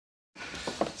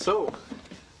So,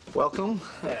 welcome.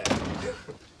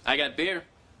 I got beer.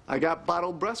 I got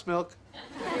bottled breast milk.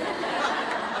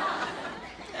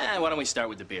 Why don't we start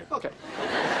with the beer? Okay.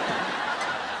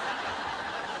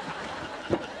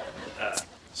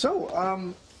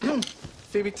 So,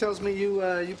 Phoebe tells me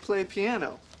you play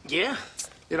piano. Yeah?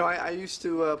 You know, I used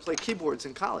to play keyboards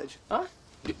in college. Huh?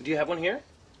 Do you have one here?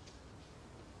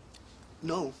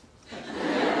 No.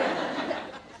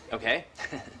 Okay.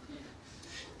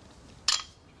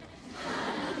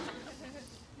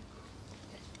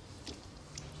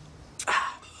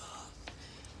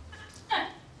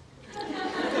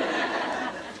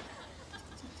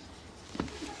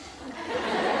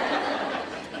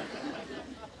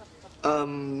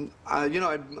 You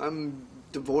know, I'm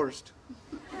divorced.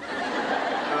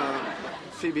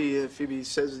 Phoebe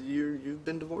says you've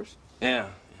been divorced? Yeah.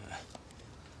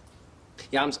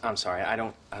 Yeah, I'm sorry. I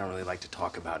don't really like to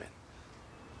talk about it.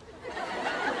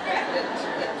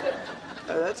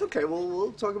 That's okay.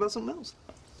 We'll talk about something else.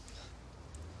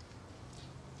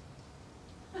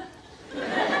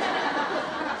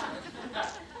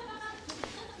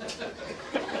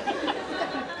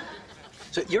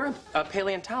 So you're a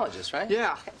paleontologist, right?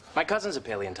 Yeah. My cousin's a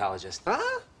paleontologist.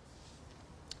 Huh?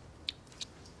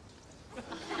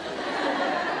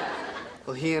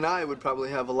 Well, he and I would probably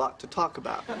have a lot to talk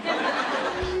about.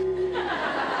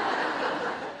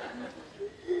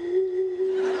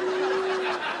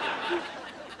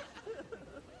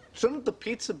 Shouldn't the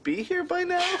pizza be here by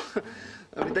now?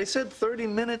 I mean, they said 30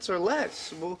 minutes or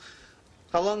less. Well,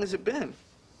 how long has it been?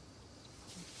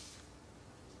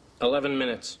 11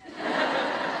 minutes.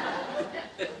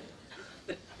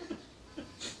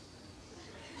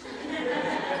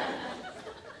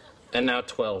 And now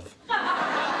 12.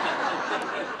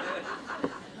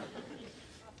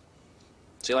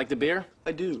 So you like the beer?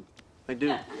 I do. I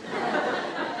do.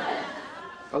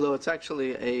 Although it's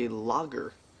actually a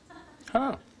lager.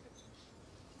 Huh.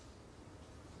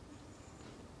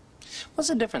 What's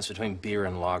the difference between beer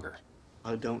and lager?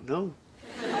 I don't know.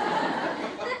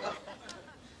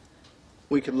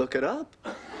 We could look it up.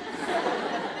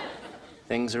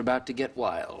 Things are about to get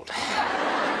wild.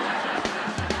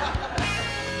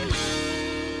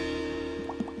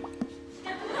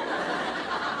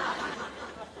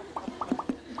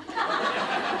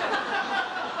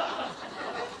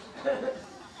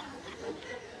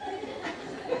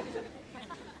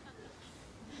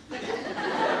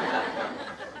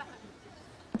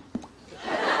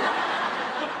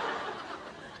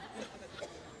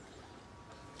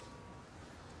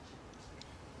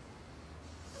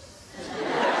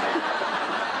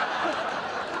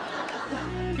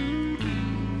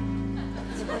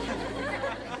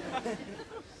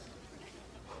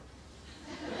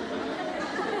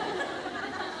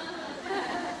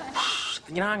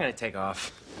 You know, I'm gonna take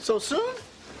off. So soon?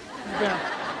 Yeah.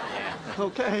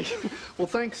 Okay. Well,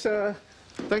 thanks for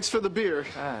the beer.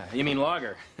 You mean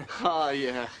lager? Ah,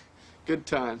 yeah. Good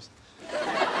times.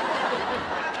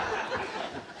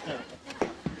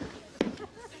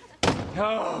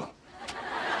 No!